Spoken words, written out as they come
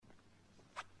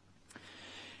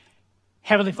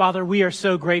Heavenly Father, we are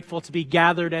so grateful to be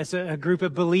gathered as a group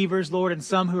of believers, Lord, and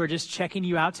some who are just checking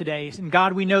you out today. And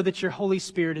God, we know that your Holy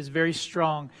Spirit is very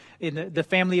strong in the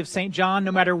family of St. John,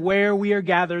 no matter where we are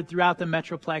gathered throughout the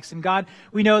Metroplex. And God,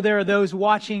 we know there are those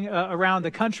watching around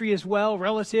the country as well,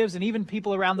 relatives, and even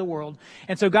people around the world.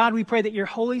 And so, God, we pray that your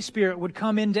Holy Spirit would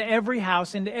come into every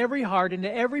house, into every heart,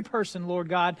 into every person, Lord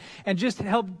God, and just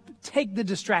help take the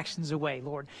distractions away,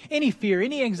 Lord. Any fear,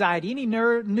 any anxiety, any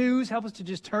news, help us to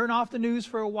just turn off the news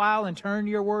for a while and turn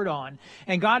your word on.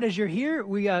 And God, as you're here,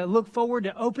 we look forward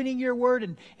to opening your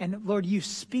word and Lord, you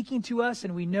speaking to us.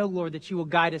 And we know, Lord, that you will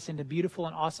guide us into beautiful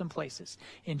and awesome places.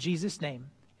 In Jesus' name,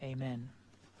 amen.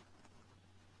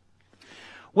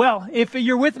 Well, if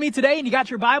you're with me today and you got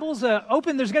your Bibles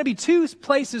open, there's going to be two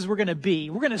places we're going to be.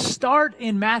 We're going to start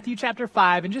in Matthew chapter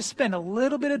 5 and just spend a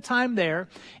little bit of time there.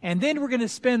 And then we're going to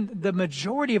spend the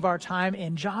majority of our time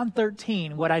in John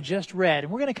 13, what I just read.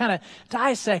 And we're going to kind of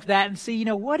dissect that and see,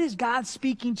 what is God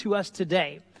speaking to us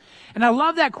today? And I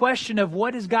love that question of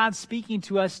what is God speaking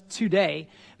to us today?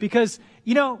 Because,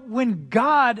 when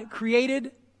God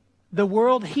created the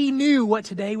world, he knew what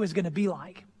today was going to be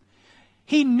like.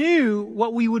 He knew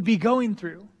what we would be going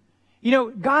through.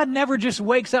 God never just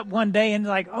wakes up one day and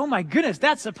like, oh my goodness,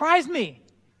 that surprised me.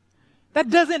 That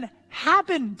doesn't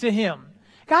happen to him.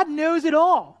 God knows it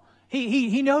all.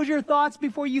 He knows your thoughts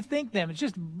before you think them. It's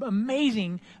just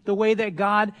amazing the way that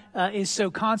God is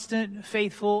so constant,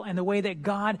 faithful, and the way that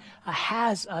God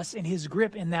has us in his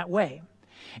grip in that way.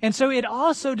 And so it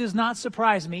also does not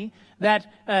surprise me that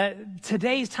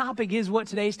today's topic is what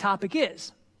today's topic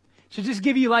is. To just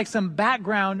give you like some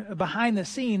background behind the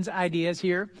scenes ideas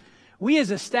here, we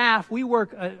as a staff, we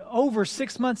work over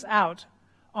 6 months out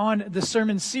on the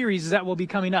sermon series that will be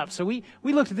coming up. So we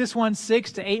looked at this one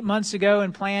 6 to 8 months ago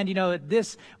and planned,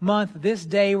 this month, this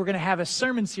day, we're going to have a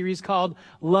sermon series called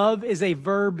Love is a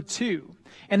Verb Too.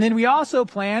 And then we also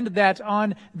planned that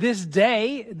on this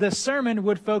day, the sermon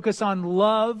would focus on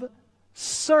love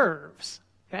serves,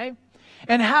 okay?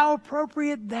 And how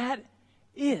appropriate that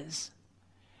is.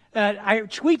 I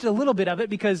tweaked a little bit of it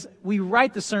because we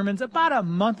write the sermons about a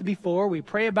month before. We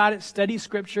pray about it, study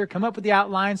scripture, come up with the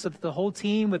outline so that the whole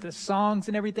team with the songs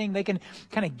and everything, they can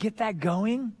kind of get that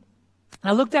going.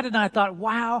 I looked at it and I thought,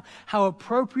 wow, how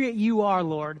appropriate you are,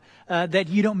 Lord, that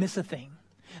you don't miss a thing.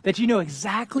 That you know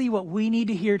exactly what we need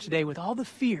to hear today with all the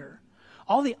fear,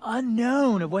 all the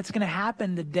unknown of what's going to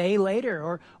happen the day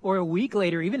later or a week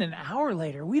later, even an hour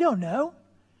later. We don't know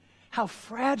how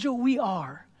fragile we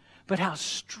are. But how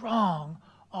strong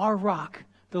our rock,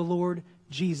 the Lord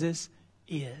Jesus,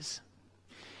 is.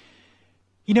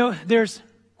 There's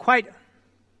quite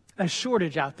a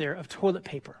shortage out there of toilet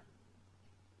paper.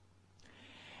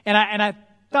 And I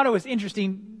thought it was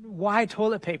interesting, why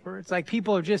toilet paper? It's like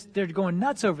people are they're going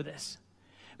nuts over this.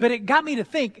 But it got me to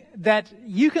think that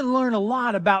you can learn a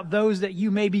lot about those that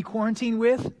you may be quarantined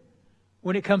with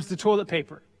when it comes to toilet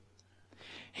paper.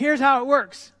 Here's how it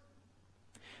works.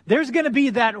 There's going to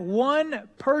be that one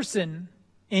person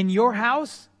in your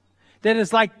house that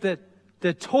is like the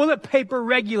toilet paper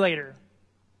regulator.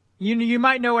 You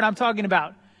might know what I'm talking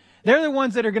about. They're the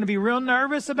ones that are going to be real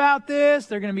nervous about this.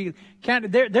 They're going to be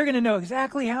they're going to know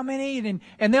exactly how many,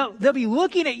 and they'll be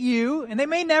looking at you, and they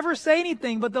may never say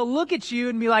anything, but they'll look at you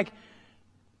and be like,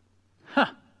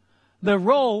 the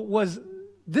roll was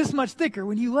this much thicker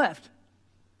when you left,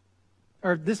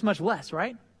 or this much less,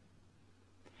 right?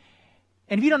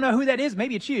 And if you don't know who that is,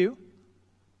 maybe it's you.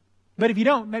 But if you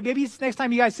don't, maybe it's next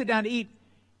time you guys sit down to eat,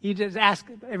 you just ask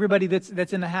everybody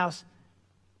that's in the house,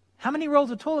 how many rolls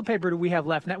of toilet paper do we have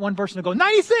left? And that one person will go,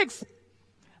 96!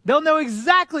 They'll know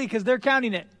exactly because they're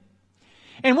counting it.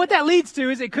 And what that leads to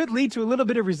is it could lead to a little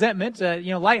bit of resentment,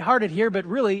 lighthearted here, but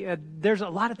really there's a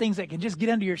lot of things that can just get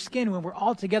under your skin when we're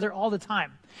all together all the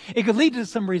time. It could lead to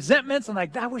some resentments. I'm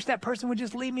like, I wish that person would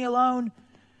just leave me alone.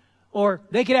 Or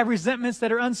they could have resentments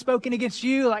that are unspoken against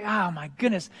you. Like, oh my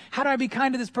goodness, how do I be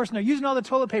kind to this person? They're using all the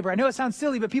toilet paper. I know it sounds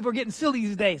silly, but people are getting silly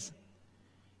these days.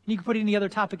 And you can put any other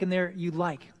topic in there you'd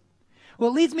like.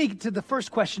 Well, it leads me to the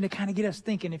first question to kind of get us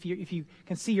thinking. If you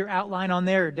can see your outline on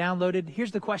there or downloaded,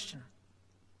 here's the question.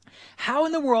 How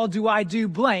in the world do I do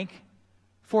blank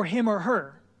for him or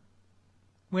her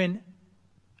when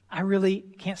I really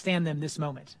can't stand them this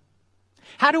moment?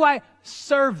 How do I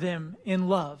serve them in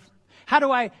love? How do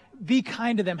I be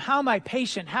kind to them? How am I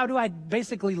patient? How do I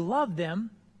basically love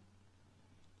them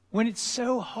when it's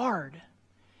so hard?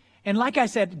 And like I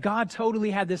said, God totally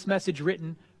had this message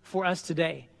written for us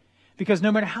today. Because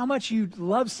no matter how much you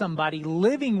love somebody,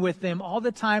 living with them all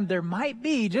the time, there might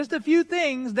be just a few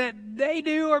things that they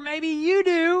do or maybe you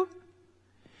do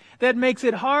that makes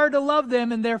it hard to love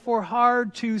them and therefore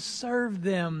hard to serve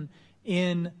them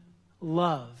in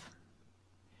love.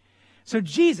 So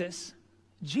Jesus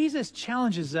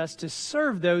challenges us to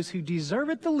serve those who deserve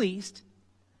it the least,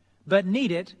 but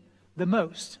need it the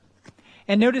most.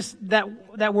 And notice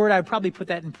that word, I'd probably put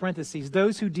that in parentheses,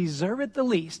 those who deserve it the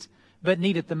least, but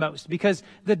need it the most. Because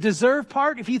the deserve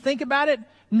part, if you think about it,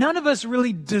 none of us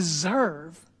really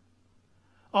deserve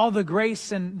all the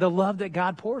grace and the love that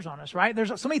God pours on us, right?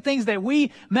 There's so many things that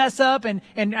we mess up, and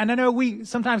I know we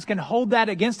sometimes can hold that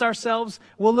against ourselves.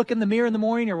 We'll look in the mirror in the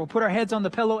morning, or we'll put our heads on the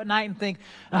pillow at night and think,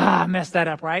 I messed that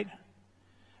up, right?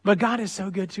 But God is so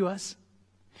good to us.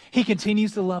 He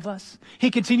continues to love us.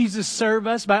 He continues to serve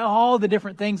us by all the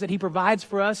different things that He provides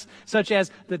for us, such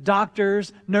as the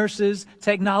doctors, nurses,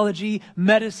 technology,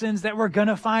 medicines that we're going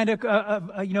to find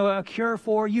a cure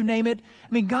for, you name it.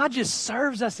 I mean, God just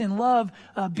serves us in love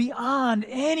beyond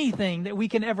anything that we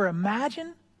can ever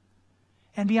imagine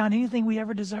and beyond anything we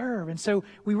ever deserve. And so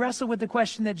we wrestle with the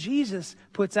question that Jesus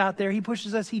puts out there. He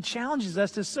pushes us, He challenges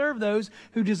us to serve those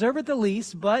who deserve it the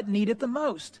least but need it the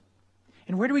most.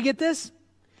 And where do we get this?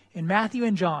 In Matthew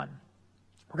and John.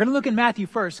 We're going to look in Matthew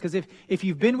first, because if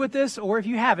you've been with this or if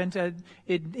you haven't,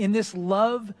 in this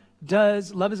Love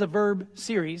is a Verb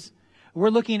series, we're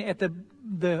looking at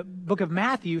the book of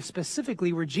Matthew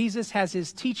specifically, where Jesus has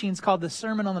His teachings called the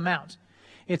Sermon on the Mount.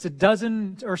 It's a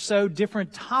dozen or so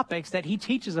different topics that He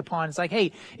teaches upon. It's like,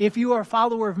 hey, if you are a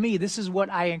follower of me, this is what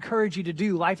I encourage you to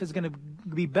do. Life is going to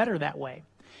be better that way.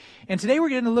 And today we're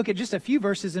going to look at just a few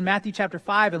verses in Matthew chapter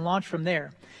 5 and launch from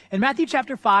there. In Matthew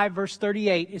chapter 5, verse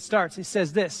 38, it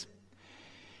says this,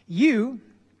 "You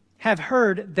have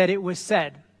heard that it was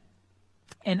said,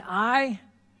 an eye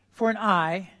for an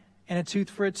eye and a tooth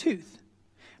for a tooth.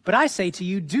 But I say to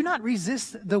you, do not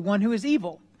resist the one who is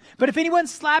evil. But if anyone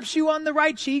slaps you on the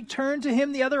right cheek, turn to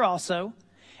him the other also.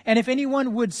 And if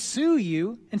anyone would sue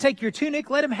you and take your tunic,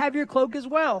 let him have your cloak as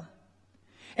well.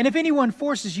 And if anyone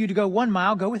forces you to go 1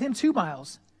 mile, go with him 2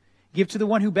 miles. Give to the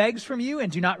one who begs from you,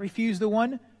 and do not refuse the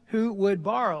one who would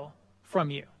borrow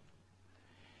from you."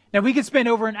 Now, we could spend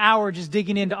over an hour just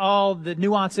digging into all the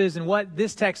nuances and what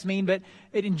this text means, but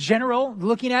in general,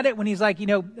 looking at it, when He's like,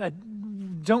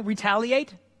 don't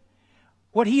retaliate,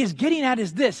 what He is getting at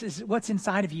is this, is what's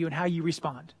inside of you and how you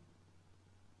respond.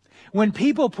 When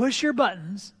people push your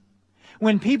buttons,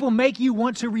 when people make you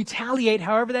want to retaliate,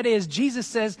 however that is, Jesus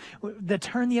says the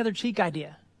turn the other cheek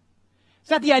idea. It's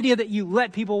not the idea that you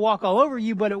let people walk all over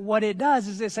you, but what it does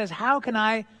is it says, how can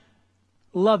I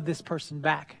love this person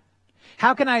back?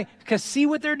 How can I see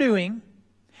what they're doing,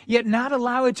 yet not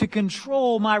allow it to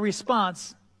control my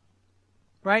response,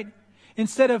 right?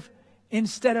 Instead of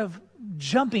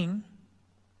jumping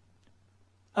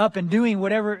up and doing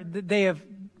whatever they have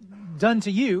done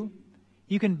to you,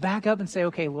 you can back up and say,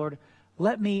 okay, Lord,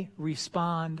 let me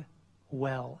respond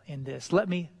well in this. Let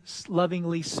me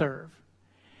lovingly serve.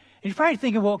 And you're probably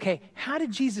thinking, well, okay, how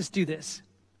did Jesus do this?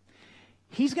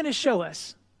 He's going to show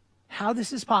us how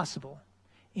this is possible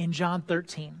in John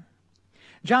 13.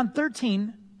 John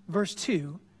 13, verse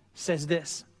 2 says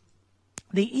this,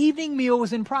 "The evening meal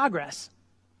was in progress,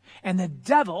 and the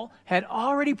devil had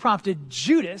already prompted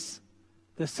Judas,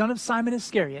 the son of Simon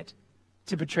Iscariot,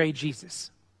 to betray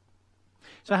Jesus."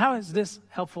 So how is this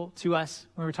helpful to us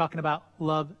when we're talking about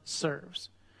love serves?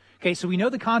 Okay, so we know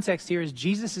the context here is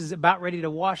Jesus is about ready to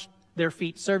wash their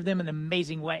feet, serve them in an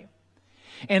amazing way.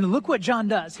 And look what John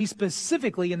does. He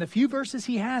specifically, in the few verses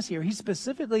he has here, he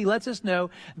specifically lets us know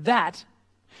that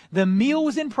the meal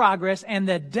was in progress and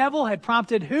the devil had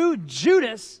prompted who?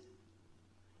 Judas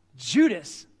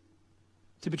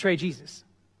to betray Jesus.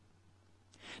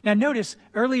 Now notice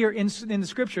earlier in the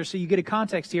scripture, so you get a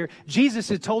context here, Jesus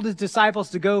had told His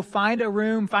disciples to go find a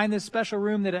room, find this special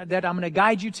room that I'm going to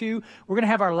guide you to. We're going to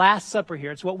have our Last Supper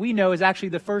here. It's what we know is actually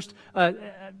the first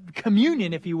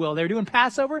communion, if you will. They're doing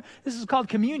Passover. This is called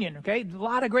communion, okay? A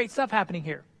lot of great stuff happening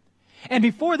here. And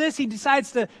before this, He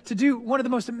decides to do one of the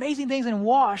most amazing things and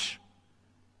wash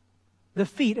the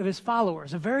feet of His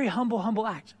followers. A very humble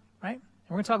act, right? And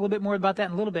we're going to talk a little bit more about that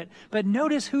in a little bit. But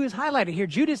notice who is highlighted here.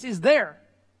 Judas is there.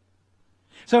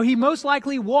 So He most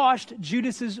likely washed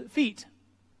Judas's feet.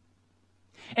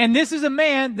 And this is a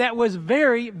man that was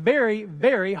very, very,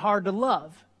 very hard to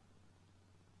love.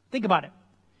 Think about it.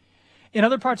 In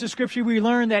other parts of Scripture, we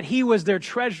learn that he was their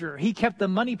treasurer. He kept the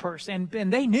money purse, and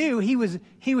they knew he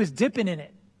was dipping in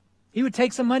it. He would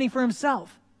take some money for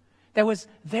himself that was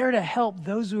there to help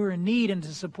those who were in need and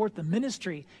to support the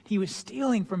ministry. He was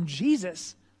stealing from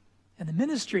Jesus and the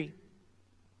ministry.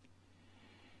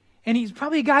 And he's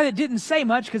probably a guy that didn't say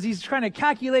much because he's trying to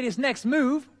calculate his next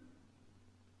move.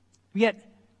 Yet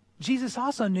Jesus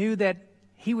also knew that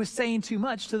he was saying too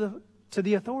much to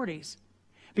the authorities,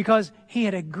 because he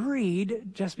had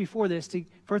agreed just before this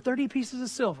for 30 pieces of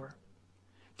silver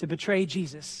to betray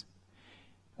Jesus,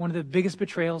 one of the biggest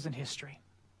betrayals in history,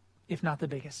 if not the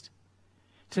biggest,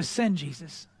 to send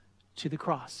Jesus to the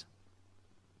cross.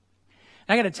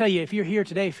 I got to tell you, if you're here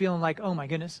today feeling like, oh my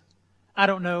goodness, I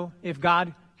don't know if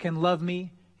God can love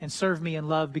me and serve me in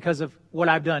love because of what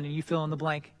I've done, and you fill in the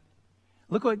blank,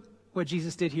 look what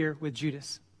Jesus did here with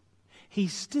Judas. He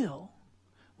still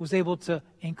was able to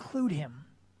include him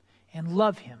and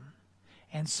love him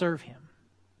and serve him.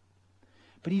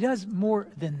 But he does more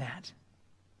than that.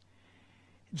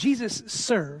 Jesus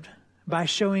served by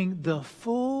showing the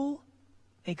full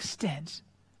extent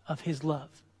of his love.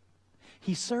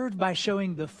 He served by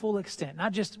showing the full extent.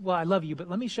 Not just, well, I love you, but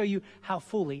let me show you how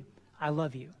fully I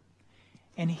love you.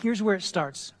 And here's where it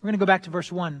starts. We're going to go back to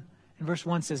verse 1. And verse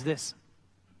 1 says this.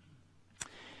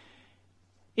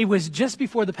 It was just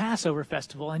before the Passover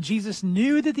festival, and Jesus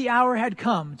knew that the hour had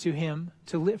come for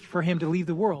him to leave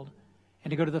the world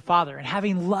and to go to the Father. And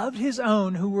having loved his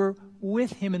own who were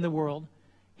with him in the world,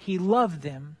 he loved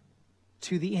them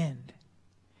to the end.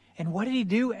 And what did he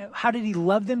do? How did he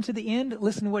love them to the end?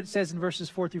 Listen to what it says in verses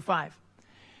 4 through 5.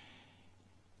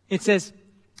 It says,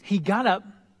 he got up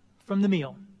from the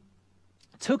meal,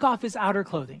 took off his outer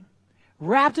clothing,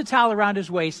 wrapped a towel around his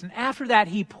waist, and after that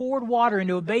he poured water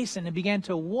into a basin and began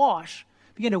to wash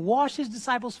his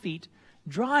disciples' feet,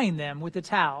 drying them with the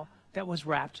towel that was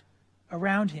wrapped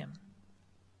around him.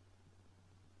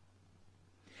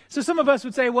 So some of us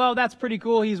would say, well, that's pretty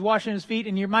cool. He's washing his feet.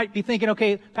 And you might be thinking,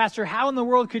 okay, Pastor, how in the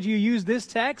world could you use this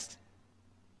text?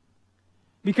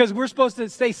 Because we're supposed to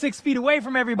stay 6 feet away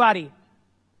from everybody.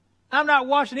 I'm not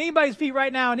washing anybody's feet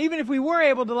right now. And even if we were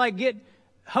able to get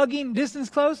hugging distance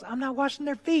close, I'm not washing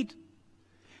their feet.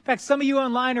 In fact, some of you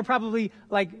online are probably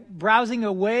browsing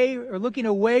away or looking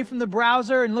away from the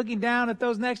browser and looking down at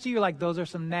those next to you. You're like, those are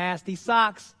some nasty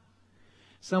socks.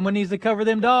 Someone needs to cover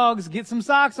them dogs. Get some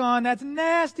socks on. That's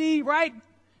nasty, right?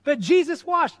 But Jesus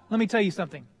washed. Let me tell you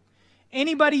something.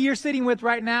 Anybody you're sitting with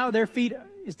right now, their feet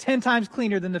is 10 times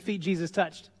cleaner than the feet Jesus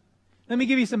touched. Let me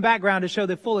give you some background to show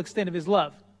the full extent of his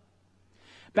love.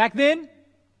 Back then,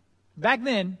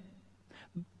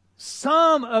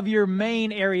 some of your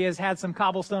main areas had some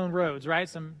cobblestone roads, right?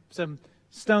 Some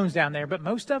stones down there. But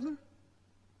most of them,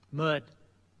 mud,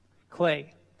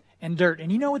 clay, and dirt.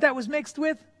 And you know what that was mixed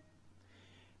with?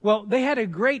 Well, they had a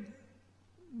great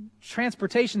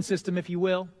transportation system, if you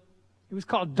will. It was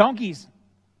called donkeys.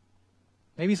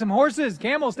 Maybe some horses,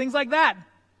 camels, things like that.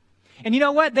 And you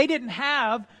know what? They didn't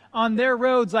have on their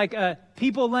roads like a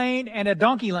people lane and a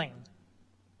donkey lane.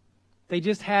 They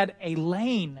just had a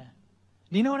lane.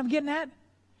 Do you know what I'm getting at?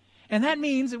 And that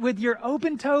means with your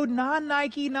open-toed,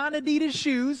 non-Nike, non-Adidas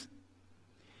shoes,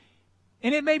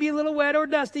 and it may be a little wet or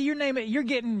dusty, you name it, you're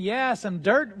getting, some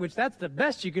dirt, which that's the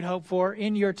best you could hope for,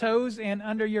 in your toes and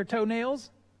under your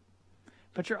toenails.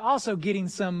 But you're also getting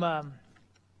some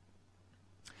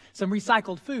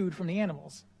recycled food from the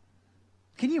animals.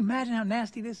 Can you imagine how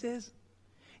nasty this is?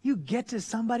 You get to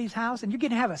somebody's house and you're going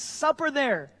to have a supper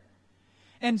there.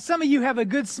 And some of you have a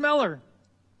good smeller.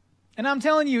 And I'm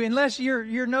telling you, unless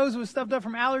your nose was stuffed up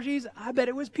from allergies, I bet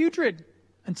it was putrid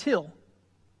until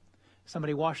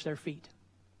somebody washed their feet.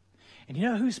 And you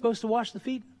know who's supposed to wash the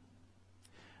feet?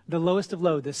 The lowest of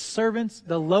low, the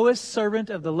lowest servant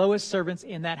of the lowest servants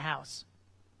in that house.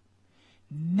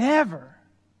 Never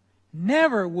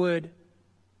would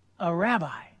a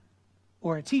rabbi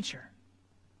or a teacher.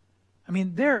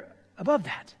 They're above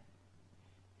that.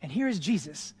 And here is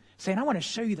Jesus saying, I want to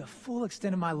show you the full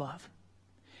extent of my love.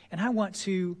 And I want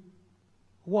to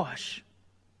wash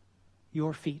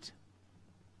your feet.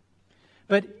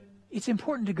 But it's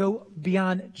important to go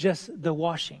beyond just the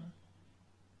washing.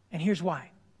 And here's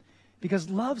why. Because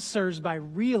love serves by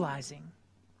realizing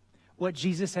what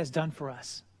Jesus has done for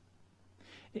us.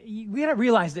 We got to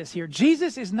realize this here.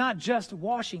 Jesus is not just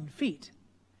washing feet.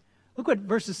 Look what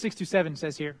verses 6 through 7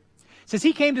 says here. It says,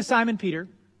 he came to Simon Peter,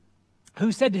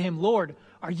 who said to him, Lord,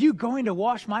 are you going to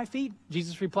wash my feet?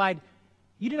 Jesus replied,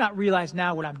 you do not realize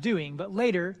now what I'm doing, but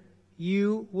later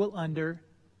you will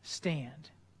understand.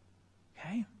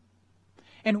 Okay?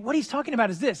 And what he's talking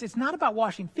about is this. It's not about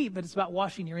washing feet, but it's about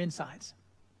washing your insides.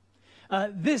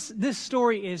 This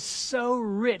story is so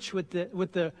rich with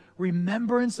the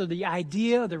remembrance of the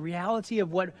idea, the reality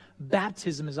of what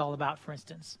baptism is all about, for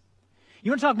instance.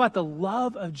 You want to talk about the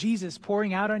love of Jesus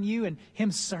pouring out on you and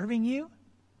him serving you?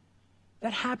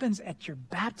 That happens at your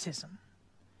baptism.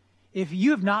 If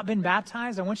you have not been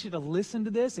baptized, I want you to listen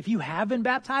to this. If you have been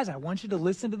baptized, I want you to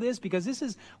listen to this, because this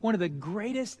is one of the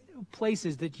greatest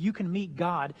places that you can meet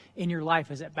God in your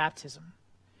life is at baptism.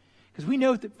 Because we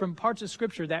know that from parts of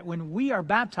Scripture that when we are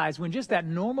baptized, when just that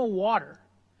normal water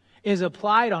is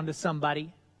applied onto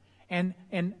somebody, and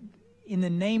in the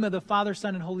name of the Father,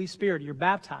 Son, and Holy Spirit, you're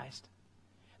baptized,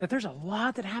 that there's a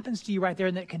lot that happens to you right there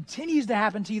and that continues to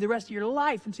happen to you the rest of your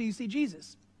life until you see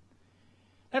Jesus.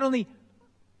 Not only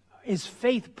is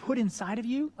faith put inside of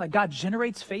you, like God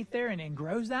generates faith there and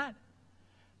grows that,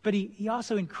 but he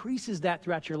also increases that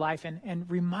throughout your life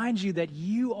and reminds you that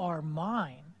you are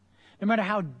mine. No matter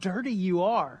how dirty you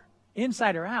are,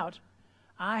 inside or out,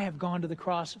 I have gone to the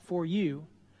cross for you.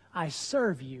 I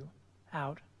serve you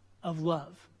out of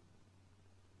love.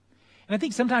 And I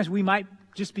think sometimes we might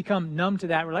just become numb to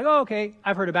that. We're like, oh, okay,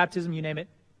 I've heard of baptism, you name it.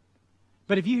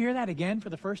 But if you hear that again for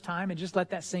the first time and just let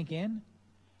that sink in,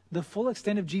 the full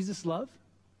extent of Jesus' love,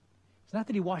 it's not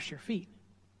that he washed your feet,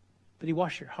 but he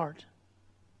washed your heart.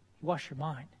 He washed your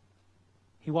mind.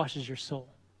 He washes your soul.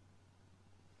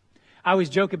 I always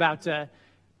joke about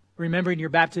remembering your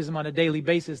baptism on a daily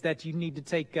basis, that you need to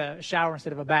take a shower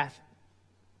instead of a bath.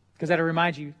 Because that'll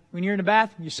remind you, when you're in a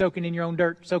bath, you're soaking in your own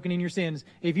dirt, soaking in your sins.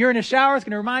 If you're in a shower, it's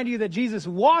going to remind you that Jesus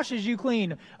washes you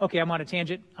clean. Okay, I'm on a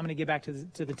tangent. I'm going to get back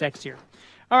to the text here.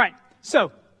 All right,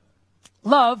 so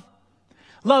love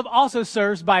also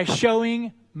serves by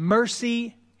showing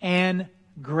mercy and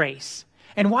grace.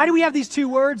 And why do we have these two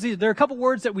words? There are a couple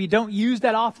words that we don't use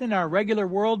that often in our regular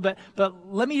world, but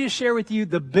let me just share with you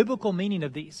the biblical meaning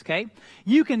of these, okay?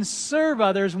 You can serve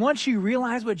others once you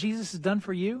realize what Jesus has done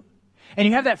for you. And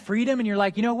you have that freedom and you're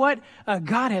like, you know what?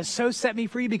 God has so set me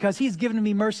free because he's given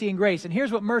me mercy and grace. And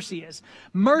here's what mercy is.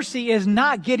 Mercy is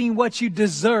not getting what you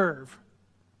deserve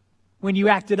when you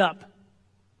acted up.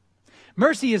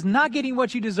 Mercy is not getting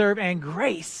what you deserve, and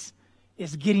grace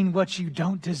is getting what you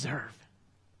don't deserve.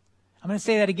 I'm going to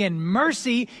say that again.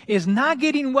 Mercy is not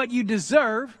getting what you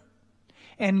deserve,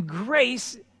 and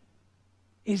grace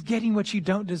is getting what you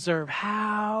don't deserve.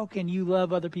 How can you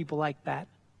love other people like that?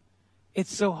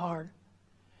 It's so hard.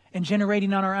 And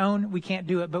generating on our own, we can't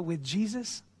do it. But with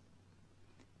Jesus,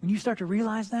 when you start to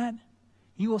realize that,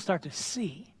 you will start to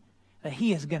see that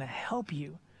he is going to help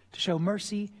you to show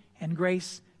mercy and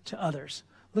grace to others.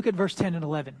 Look at verse 10 and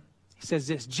 11. He says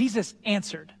this, Jesus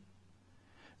answered,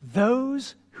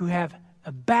 those who have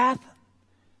a bath,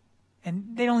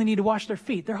 and they only need to wash their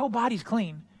feet. Their whole body's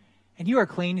clean. And you are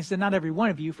clean. He said, not every one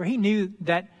of you, for he knew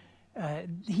that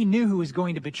he knew who was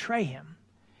going to betray him.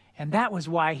 And that was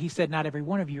why he said, not every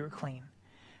one of you are clean.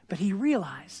 But he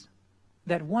realized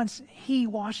that once he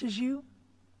washes you,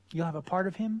 you'll have a part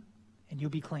of him and you'll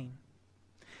be clean.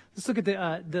 Let's look at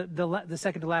the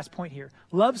second to last point here.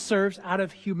 Love serves out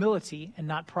of humility and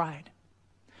not pride.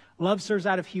 Love serves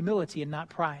out of humility and not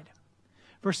pride.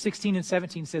 Verse 16 and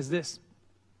 17 says this,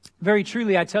 very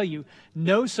truly I tell you,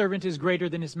 no servant is greater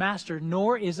than his master,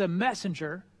 nor is a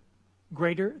messenger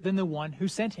greater than the one who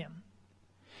sent him.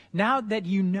 Now that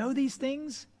you know these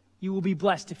things, you will be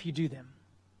blessed if you do them.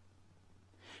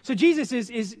 So Jesus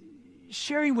is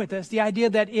sharing with us the idea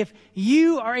that if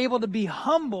you are able to be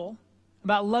humble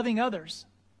about loving others,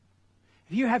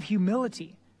 if you have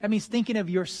humility, that means thinking of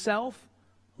yourself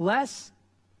less,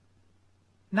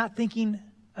 not thinking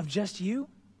of just you,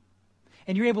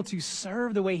 and you're able to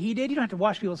serve the way he did. You don't have to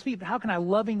wash people's feet, but how can I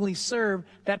lovingly serve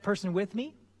that person with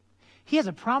me? He has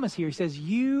a promise here. He says,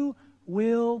 you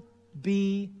will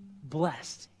be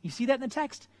blessed. You see that in the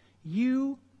text?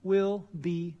 You will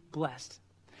be blessed.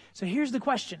 So here's the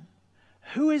question.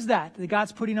 Who is that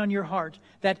God's putting on your heart,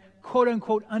 that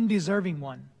quote-unquote undeserving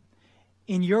one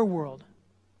in your world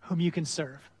whom you can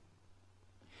serve?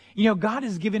 You know, God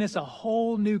has given us a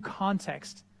whole new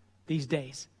context these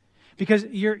days because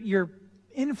your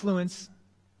influence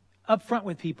up front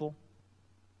with people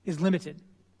is limited.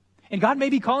 And God may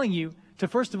be calling you to,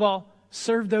 first of all,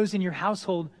 serve those in your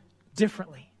household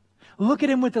differently. Look at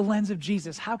him with the lens of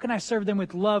Jesus. How can I serve them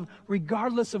with love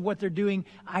regardless of what they're doing?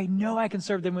 I know I can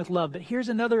serve them with love. But here's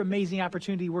another amazing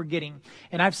opportunity we're getting.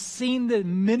 And I've seen the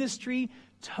ministry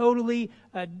totally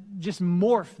just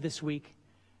morph this week.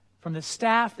 From the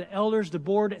staff, the elders, the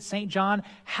board at St. John,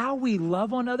 how we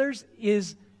love on others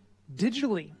is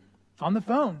digitally, on the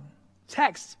phone,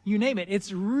 text, you name it.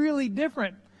 It's really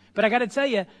different. But I got to tell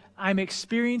you, I'm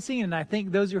experiencing, and I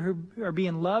think those who are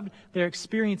being loved, they're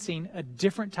experiencing a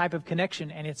different type of connection,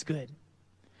 and it's good.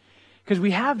 Because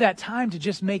we have that time to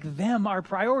just make them our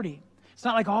priority. It's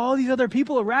not like all these other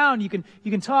people around. You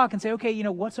can talk and say, okay, you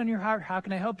know, what's on your heart? How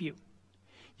can I help you?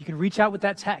 You can reach out with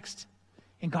that text.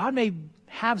 And God may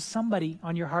have somebody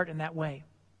on your heart in that way.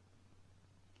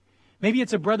 Maybe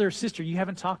it's a brother or sister you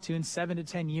haven't talked to in 7 to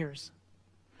 10 years.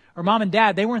 Or mom and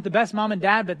dad, they weren't the best mom and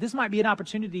dad, but this might be an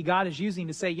opportunity God is using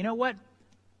to say, you know what?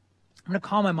 I'm going to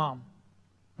call my mom.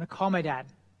 I'm going to call my dad.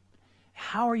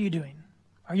 How are you doing?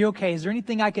 Are you okay? Is there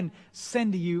anything I can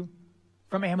send to you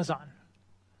from Amazon?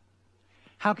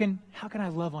 How can I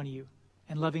love on you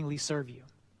and lovingly serve you?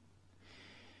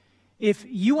 If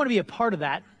you want to be a part of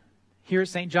that here at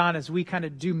St. John as we kind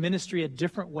of do ministry a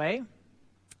different way,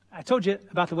 I told you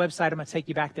about the website. I'm going to take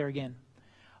you back there again.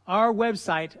 Our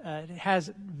website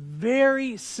has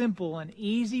very simple and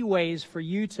easy ways for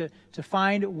you to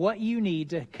find what you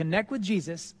need to connect with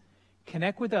Jesus,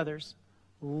 connect with others,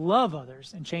 love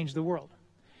others, and change the world.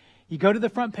 You go to the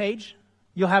front page.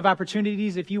 You'll have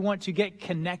opportunities if you want to get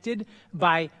connected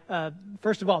by,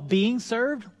 first of all, being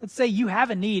served. Let's say you have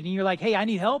a need and you're like, hey, I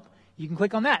need help. You can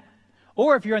click on that.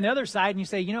 Or if you're on the other side and you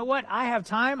say, you know what, I have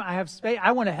time, I have space,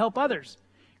 I want to help others.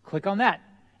 Click on that.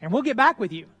 And we'll get back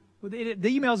with you. The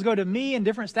emails go to me and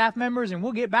different staff members, and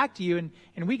we'll get back to you,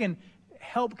 and we can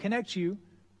help connect you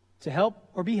to help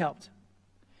or be helped.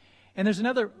 And there's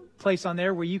another place on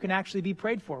there where you can actually be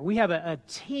prayed for. We have a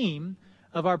team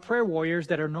of our prayer warriors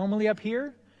that are normally up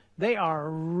here. They are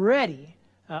ready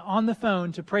on the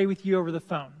phone to pray with you over the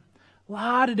phone. A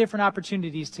lot of different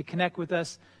opportunities to connect with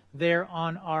us there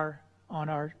on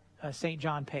our St.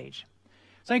 John page.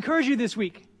 So I encourage you this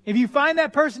week, if you find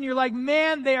that person, you're like,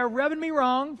 man, they are rubbing me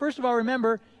wrong. First of all,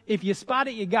 remember, if you spot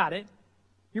it, you got it.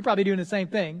 You're probably doing the same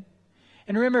thing.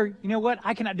 And remember, you know what?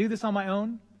 I cannot do this on my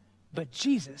own. But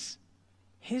Jesus,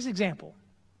 his example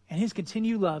and his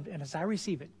continued love, and as I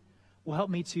receive it, will help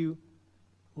me to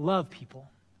love people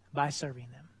by serving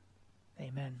them.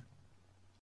 Amen.